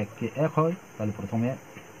 1 1 কে 1 হয়। তাহলে প্রথমে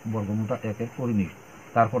বর্গমূলটা 1 1 করে নিই।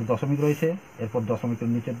 তারপর দশমিক রয়েছে, এরপর দশমিকের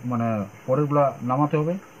নিচে মানে পরেরগুলা নামাতে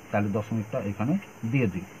হবে। তাহলে দশমিকটা এখানে দিয়ে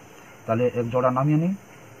দিই। তাহলে এক জোড়া নামিয়ে নিই।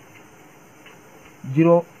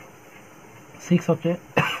 0.6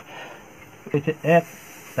 হচ্ছে 1,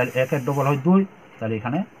 তাহলে 1 এর ডবল হয় 2, তাহলে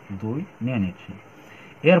এখানে 2 নিয়ে নিচ্ছি।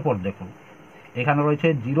 এরপর দেখো এখানে রয়েছে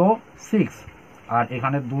 0.6 আর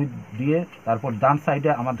এখানে 2 দিয়ে তারপর ডান সাইডে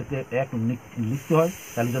আমাদেরকে 1 লিখতে হয়।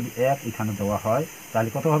 তাহলে যদি 1 এখানে দেওয়া হয় তাহলে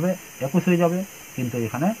কত হবে? 21 হয়ে যাবে, কিন্তু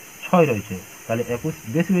এখানে 6 রয়েছে, তাহলে 21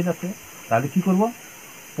 বেশি হয়ে যাচ্ছে। তাহলে কি করব?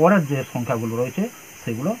 পরের যে সংখ্যাগুলো রয়েছে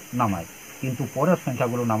সেগুলো নামাই, কিন্তু পরের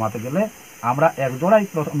সংখ্যাগুলো নামাতে গেলে আমরা এক জোড়াই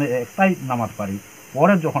প্রথমে একটাই নামাতে পারি।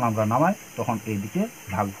 পরের যখন আমরা নামাই তখন এইদিকে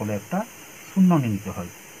ভাগফলে একটা শূন্য নিয়ে নিতে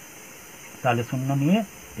হয়। তাহলে শূন্য নিয়ে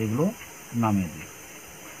এগুলো নামিয়ে দিই।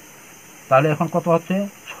 তাহলে এখন কত হচ্ছে?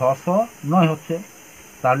 609 হচ্ছে।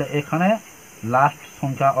 তাহলে এখানে লাস্ট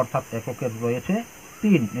সংখ্যা অর্থাৎ এককের রয়েছে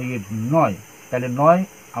 9। তাহলে 9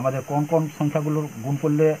 আমাদের কোন কোন সংখ্যাগুলোর গুণ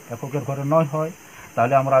করলে এককের ঘরে 9 হয়?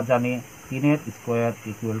 তাহলে আমরা জানি 3 এর স্কোয়ার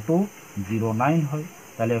ইকুয়াল টু 09 হয়,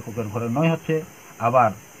 তাহলে এককের ঘরে 9 হচ্ছে।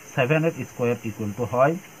 আবার 7 এর স্কোয়ার ইকুয়াল টু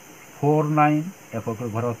হয় 49, এককের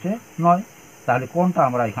ঘরে হচ্ছে 9। তাহলে কোনটা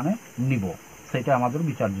আমরা এখানে নিব সেটা আমাদের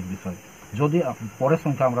বিচার্যের বিষয়। যদি পরের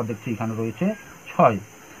সংখ্যা আমরা দেখছি এখানে রয়েছে 6,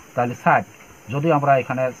 তাহলে 60। যদি আমরা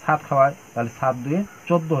এখানে 7 খাওয়াই তাহলে 7 2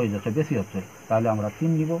 14 হয়ে যাচ্ছে, বেশি হচ্ছে, তাহলে আমরা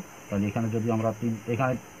 3 নিব। তাহলে এখানে যদি আমরা 3,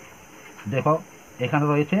 এখানে দেখো এখানে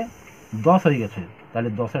রয়েছে 10 হয়ে গেছে, তাহলে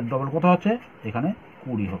 10-এর ডবল কত হচ্ছে? এখানে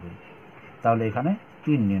 20 হবে। তাহলে এখানে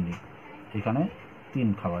 3 নিয়ে নিই, এখানে 3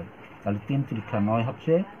 খাওয়াই, তাহলে 3 3 9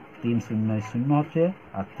 হচ্ছে, 3 0 0 হচ্ছে,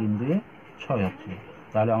 আর 3 2 6 হচ্ছে।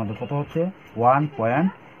 তাহলে আমাদের কত হচ্ছে?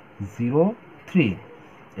 1.03।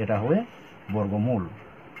 এটা হবে বর্গমূল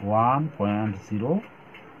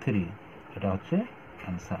 1.03, এটা হচ্ছে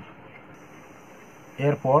অ্যান্সার।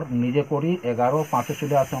 এরপর নিজে করি 11 5-এ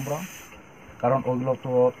চলে আসি আমরা, কারণ ওইগুলো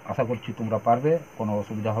তো আশা করছি তোমরা পারবে, কোনো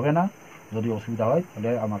অসুবিধা হবে না। যদি অসুবিধা হয়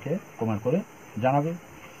তাহলে আমাকে কমেন্ট করে জানাবে।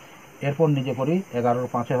 এরপর নিজে করি 11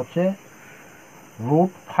 5-এ হচ্ছে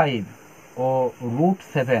 √5 ও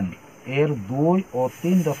 √7 এর 2 ও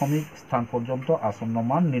 3 দশমিক স্থান পর্যন্ত আসন্ন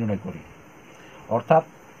মান নির্ণয় করি। অর্থাৎ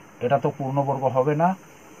এটা তো পূর্ণবর্গ হবে না,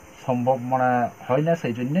 সম্ভব হয় না,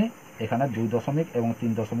 সেই জন্যে এখানে 2 দশমিক এবং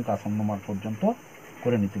 3 দশমিক আসন্ন মান পর্যন্ত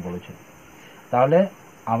করে নিতে বলেছে। তাহলে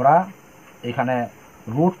আমরা এখানে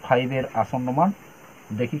 √5 এর আসন্ন মান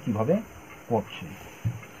দেখি কিভাবে করছি।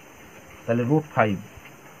 তাহলে √5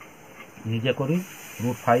 নিজে করি।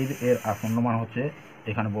 √5 এর আসন্ন মান হচ্ছে,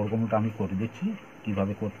 এখানে বর্গমূলটা আমি করে দিচ্ছি,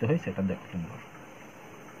 কিভাবে করতে হয় সেটা দেখো তোমরা।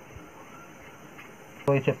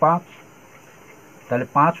 রয়েছে 5, তাহলে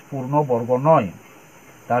 5 পূর্ণ বর্গ নয়।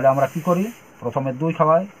 তাহলে আমরা কি করি? প্রথমে 2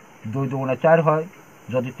 খাওয়াই, 2 2 4 হয়।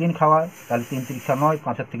 যদি 3 খাওয়াই তাহলে 3 3 9,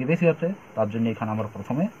 5-এর থেকে বেশি হচ্ছে, তার জন্য এখানে আমরা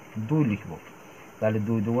প্রথমে 2 লিখব। তাহলে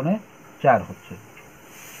 2 2 4 হচ্ছে।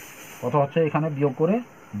 কত হচ্ছে? এখানে বিয়োগ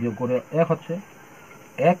করে 1 হচ্ছে।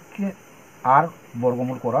 1কে আর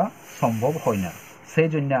বর্গমূল করা সম্ভব হয় না, সেই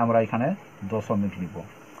জন্য আমরা এখানে দশমিক নিব।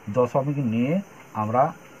 দশমিক নিয়ে আমরা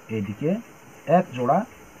এইদিকে এক জোড়া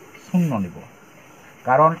শূন্য নিব,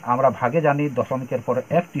 কারণ আমরা ভাগে জানি দশমিকের পরে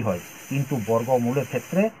 1টি হয়, কিন্তু বর্গমূলের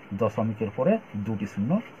ক্ষেত্রে দশমিকের পরে 2টি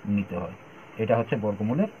শূন্য নিতে হয়। এটা হচ্ছে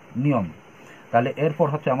বর্গমূলের নিয়ম। তাহলে এরপর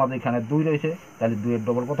হচ্ছে আমাদের এখানে 2 রয়েছে, তাহলে 2 এর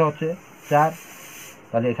ডবল কত হচ্ছে? 4,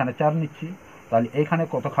 তাহলে এখানে 4 নিচ্ছি। তাহলে এখানে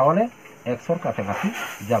কত খাওয়ালে 100-র কাছাকাছি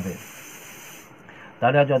যাবে।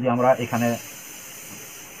 তাহলে যদি আমরা এখানে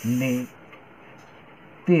নিই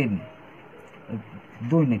 3,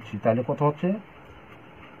 2 নিচ্ছি, তাহলে কত হচ্ছে?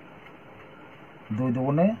 2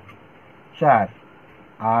 2 4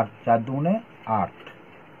 আর 4 2 8,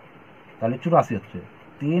 তাহলে 84 হচ্ছে।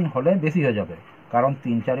 3 হলে বেশি হয়ে যাবে, কারণ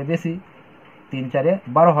 3 4 বেশি, 3 4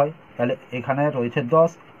 12 হয়। তাহলে এখানে রয়েছে 10,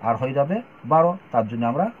 আর হয়ে যাবে 12, তার জন্য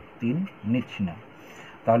আমরা 3 নিচ্ছি না।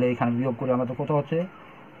 তাহলে এখানে বিয়োগ করে আমাদের কত হচ্ছে,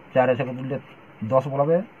 4 আছে তুললে 10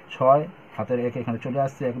 বলাবে, 6 হাতের 1 এখানে চলে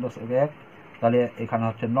আসছে, 1 10 1, তাহলে এখানে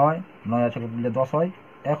হচ্ছে 9, 9 আছে তুললে 10 হয়,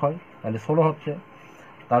 1 হয়, তাহলে 16 হচ্ছে।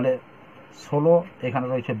 তাহলে 16 এখানে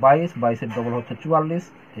রয়েছে 22, 22-এর ডবল হচ্ছে 44,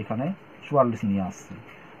 এখানে 44 নিয়ে আসছি।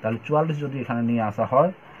 তাহলে 44 যদি এখানে নিয়ে আসা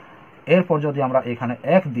হয়, এরপর যদি আমরা এখানে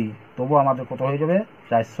 1 দিই তবু আমাদের কত হয়ে যাবে,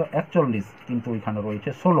 441, কিন্তু এখানে রয়েছে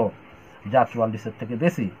 16 যা 44-এর থেকে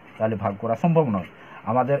বেশি, তাহলে ভাগ করা সম্ভব নয়।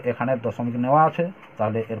 আমাদের এখানে দশমিক নেওয়া আছে,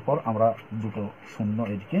 তাহলে এরপর আমরা দুটো শূন্য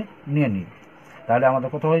এদিকে নিয়ে নিই, তাহলে আমাদের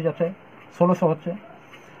কত হয়ে যাচ্ছে, 1600 হচ্ছে।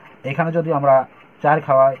 এখানে যদি আমরা 4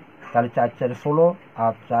 খাওয়াই তাহলে 4 4 16,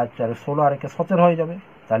 আর 4 4 16 আর 1 17 হয়ে যাবে,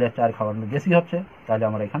 তাহলে 4 খাওয়ানো বেশি হচ্ছে, তাহলে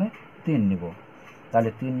আমরা এখানে 3 নিব। তাহলে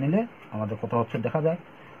 3 নিলে আমাদের কত হচ্ছে দেখা যায়,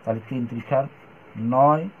 তাহলে 3 3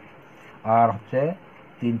 9, আর হচ্ছে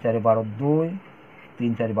 3 4 12 2,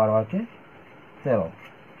 3 4 12 আর 13,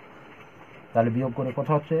 তাহলে বিয়োগ করে কত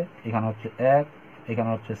হচ্ছে, এখানে হচ্ছে 1, এখানে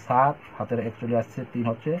হচ্ছে 7, হাতের 1 চলে আসছে, 3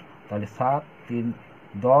 হচ্ছে, তাহলে 7 3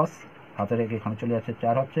 10, হাতের 1 এখানে চলে আসছে,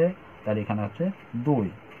 4 হচ্ছে, তাহলে এখানে হচ্ছে 2।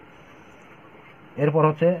 এরপর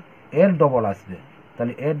হচ্ছে এর ডবল আসবে,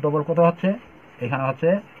 তাহলে এর ডবল কত হচ্ছে, এখানে হচ্ছে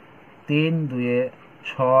 3 2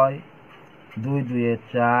 6, 2 2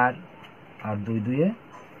 4, আর 2 2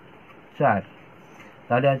 4,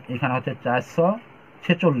 তাহলে এখানে হচ্ছে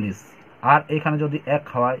 446, আর এখানে যদি 1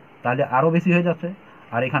 খাওয়ায় তাহলে আরও বেশি হয়ে যাচ্ছে,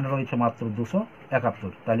 আর এখানে রয়েছে মাত্র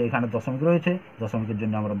 271, তাহলে এখানে দশমিক রয়েছে, দশমিকের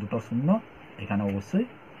জন্য আমরা দুটো শূন্য এখানে অবশ্যই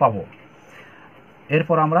পাবো।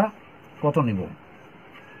 এরপর আমরা কত নিব,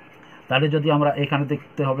 তাহলে যদি আমরা এখানে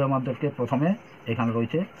দেখতে হবে আমাদেরকে, প্রথমে এখানে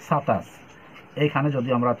রয়েছে 27, এইখানে যদি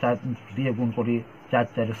আমরা 4 দিয়ে গুণ করি, 4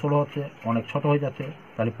 4 16 হচ্ছে, অনেক ছোট হয়ে যাচ্ছে,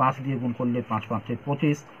 তাহলে 5 দিয়ে গুণ করলে 5 5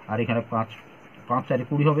 25, আর এখানে 5 5 4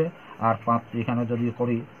 20 হবে, আর 5 এখানে যদি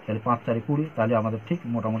করি তাহলে 5 4 20, তাহলে আমাদের ঠিক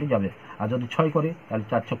মোটামুটি যাবে। আর যদি 6 করি তাহলে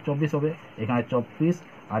 4 6 24 হবে, এখানে 24,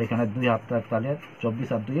 আর এখানে 2 হাতটা, তাহলে 24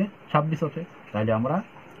 আর 2 26 হচ্ছে, তাহলে আমরা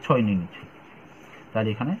 6 নিয়ে নিচ্ছি, তাহলে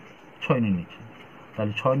এখানে 6 নিয়ে নিচ্ছি।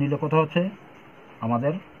 তাহলে 6 নিলে কত হচ্ছে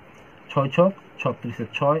আমাদের, 6 6 36-এর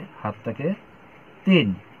 6, হাতটাকে 3,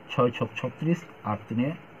 6 6 36, আর 3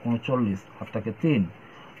 39, হাতটাকে 3,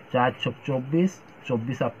 4 6 24,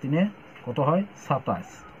 24 আর 3 কত হয় 27,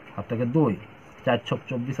 হাতটাকে 2, 4 6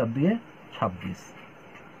 24 আর 2 26,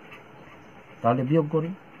 তাহলে বিয়োগ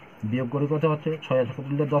করি কত হচ্ছে, 6 আছে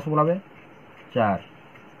তুললে 10 বলাবে, 4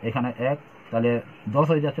 এখানে 1, তাহলে 10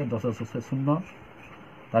 হয়ে যাচ্ছে, 10 হচ্ছে 0,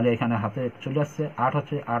 তাহলে এখানে হাতে চলে আসছে 8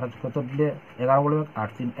 হচ্ছে, 8 কত দিলে 11 বলবে, 8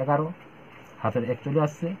 3 11, হাতের 1 চলে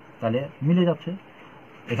আসছে, তাহলে মিলে যাচ্ছে,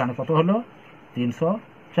 এখানে কত হলো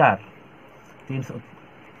 304। 300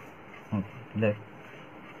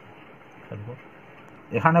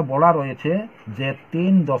 এখানে বলা রয়েছে যে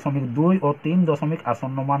 3.2 ও 3 দশমিক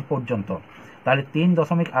আসন্ন মান পর্যন্ত, তাহলে 3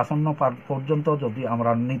 দশমিক আসন্ন পর্যন্ত যদি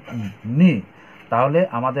আমরা নিই, তাহলে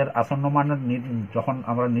আমাদের আসন্ন মানের যখন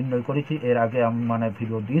আমরা নির্ণয় করেছি, এর আগে আমি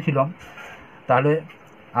ভিডিও দিয়েছিলাম, তাহলে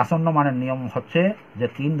আসন্ন মানের নিয়ম হচ্ছে যে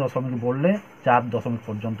 3 দশমিক বললে 4 দশমিক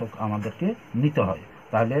পর্যন্ত আমাদেরকে নিতে হয়,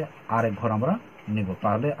 তাহলে আরেক ঘর আমরা নিব,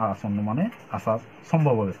 তাহলে আসন্ন মানে আসা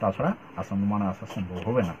সম্ভব হবে, তাছাড়া আসন্ন মানে আসা সম্ভব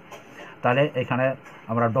হবে না। তাহলে এখানে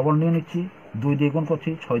আমরা ডবল নিয়ে নিচ্ছি, 2 দিয়ে গুণ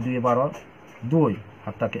করছি, 6 2 12, 2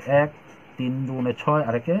 হাতটাকে 1, 3 2 6,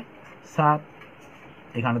 আর 1 7,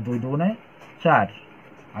 এখানে 2 2 4,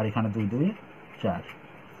 আর এখানে 2 2 4।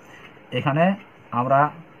 এখানে আমরা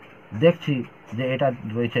দেখছি যে এটা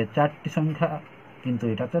রয়েছে 4টি সংখ্যা, কিন্তু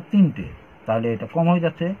এটাতে 3টে, তাহলে এটা কম হয়ে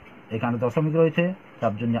যাচ্ছে, এখানে দশমিক রয়েছে,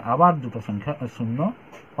 তার জন্য আবার দুটো সংখ্যা শূন্য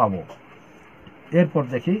পাবো। এরপর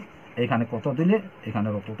দেখি এখানে কত দিলে এখানে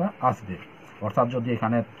কতটা আসবে, অর্থাৎ যদি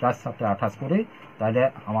এখানে 4 7 28 করি, তাহলে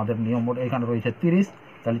আমাদের নিয়ম মতো এখানে রয়েছে 30,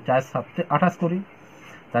 তাহলে 4 7 28 করি,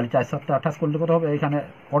 তাহলে 4 7 28 করলে কত হবে, এখানে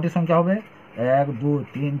কটি সংখ্যা হবে, 1 2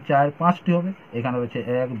 3 4 5টি হবে, এখানে রয়েছে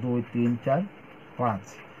 1 2 3 4 5,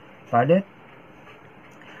 তাহলে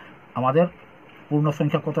আমাদের পূর্ণ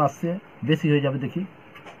সংখ্যা কত আসছে, বেশি হয়ে যাবে দেখি।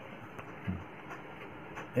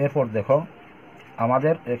 এরপর দেখো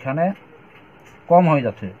আমাদের এখানে কম হয়ে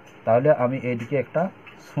যাচ্ছে, তাহলে আমি এইদিকে একটা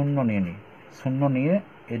শূন্য নিয়ে নিই, শূন্য নিয়ে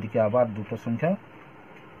এদিকে আবার দুটো সংখ্যা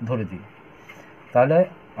ধরে দিই, তাহলে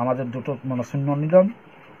আমাদের দুটো শূন্য নিলাম,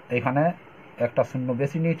 এখানে একটা শূন্য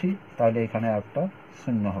বেশি নিয়েছি, তাহলে এখানে একটা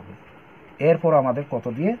শূন্য হবে। এরপর আমাদের কত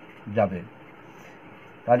দিয়ে যাবে,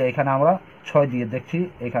 তাহলে এখানে আমরা 6 দিয়ে দেখছি,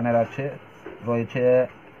 এখানে রয়েছে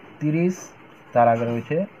 30, তার আগে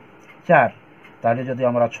রয়েছে 4, তাহলে যদি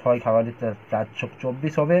আমরা 6 খাওয়া দিই 4 6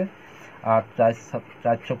 24 হবে, আর 4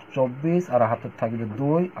 6 24, আর হাতের থাকবে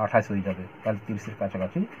 2 28 হয়ে যাবে, তাহলে 30-এর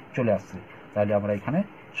কাছাকাছি চলে আসছে, তাহলে আমরা এখানে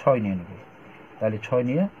 6 নিয়ে নেব। তাহলে 6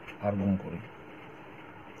 নিয়ে আর গুণ করি,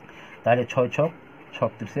 তাহলে 6 ছক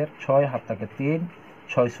 36, 6 হাত থাকে 3,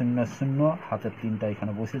 6 শূন্য শূন্য, হাতের 3টা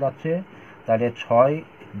এখানে বসে যাচ্ছে। তাহলে 6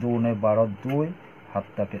 2 12, 2 হাত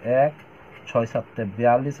থাকে 1, 6 7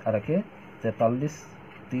 42 আর 1 43,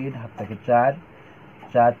 3 হাত থাকে 4,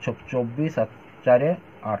 4 ছক 24 আর 4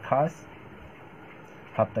 28,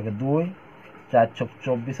 হাত থাকে 2, 4 ছক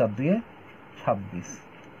 24 আর 2 26।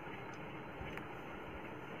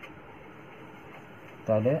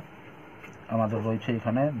 তাহলে আমাদের রয়েছে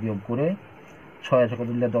এখানে বিয়োগ করে 6 আছে কত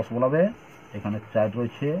দিলে 10 বলাবে, এখানে 4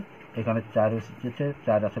 রয়েছে, এখানে 4 এসেছে,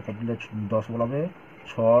 4 আছে কত দিলে 10 বলাবে,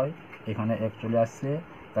 6 এখানে 1 চলে আসছে,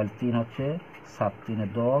 তাহলে 3 হচ্ছে 7 3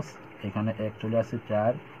 10, এখানে 1 চলে আসছে,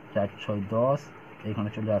 4 4 6 10, এখানে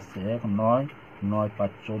চলে আসছে 1 9 9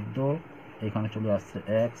 5 14, এখানে চলে আসছে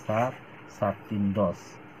 1 7 7 3 10,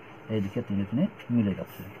 এইদিকে 3 3 মিলে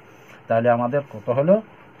যাচ্ছে। তাহলে আমাদের কত হলো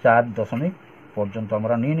 4 দশমিক পর্যন্ত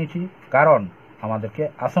আমরা নিয়ে নিয়েছি, কারণ আমাদেরকে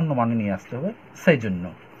আসন্ন মানে নিয়ে আসতে হবে সেই জন্য।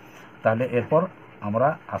 তাহলে এরপর আমরা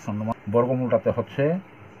আসন্ন মান বর্গমূলটাতে হচ্ছে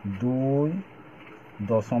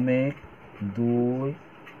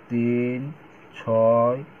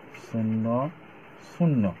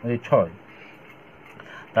 2.236006,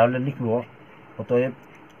 তাহলে লিখব অতএব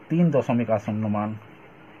 3 দশমিক আসন্ন মান,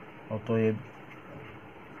 অতএব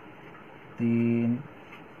 3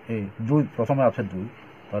 2 প্রথমে আছে 2,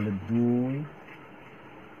 তাহলে 2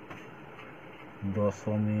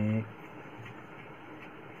 দশমিক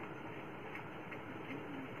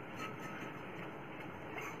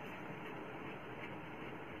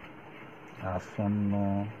আসন্ন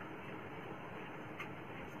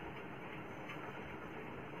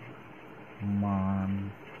মান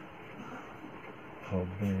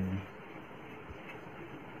হবে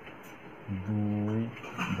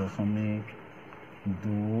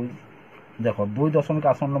 2.2। দেখো 2 দশমিক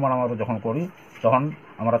আসন্ন মান আমরা যখন করি তখন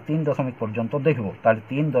আমরা 3 দশমিক পর্যন্ত দেখব। তাহলে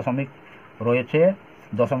 3 দশমিক রয়েছে,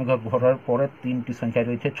 দশমিক ঘরের পরে 3টি সংখ্যা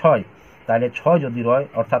রয়েছে 6, তাহলে 6 যদি রয়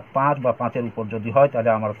অর্থাৎ 5 বা 5-এর উপর যদি হয় তাহলে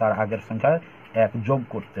আমরা তার আগের সংখ্যায় 1 যোগ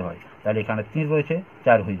করতে হয়। তাহলে এখানে 3 রয়েছে,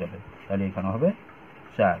 4 হয়ে যাবে, তাহলে এখানে হবে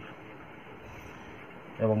 4।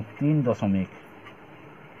 এবং 3 দশমিক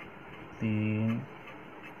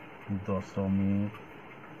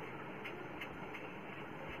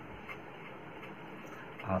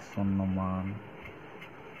আসন্ন মান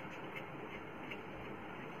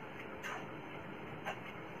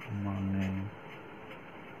মানে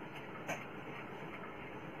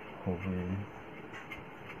হবে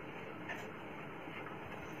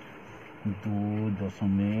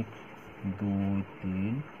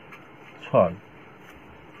 2.236।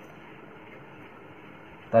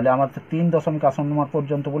 তাহলে আমাদের 3 দশমিক আসন্ন মান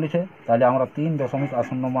পর্যন্ত বলেছে, তাহলে আমরা 3 দশমিক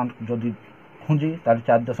আসন্ন মান যদি খুঁজি তাহলে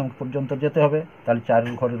 4 দশমিক পর্যন্ত যেতে হবে। তাহলে 4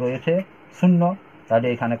 ঘরে রয়েছে 0, তাহলে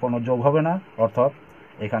এখানে কোনো যোগ হবে না, অর্থাৎ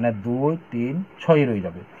এখানে 2 3 6 রয়ে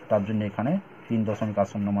যাবে। তার জন্য এখানে 3 দশমিক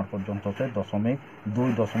আসন্ন মান পর্যন্ত হচ্ছে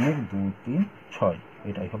 2.236,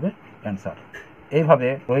 এটাই হবে অ্যান্সার। এইভাবে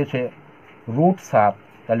রয়েছে √7,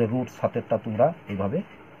 তাহলে √7-এরটা তোমরা এইভাবে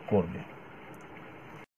করবে।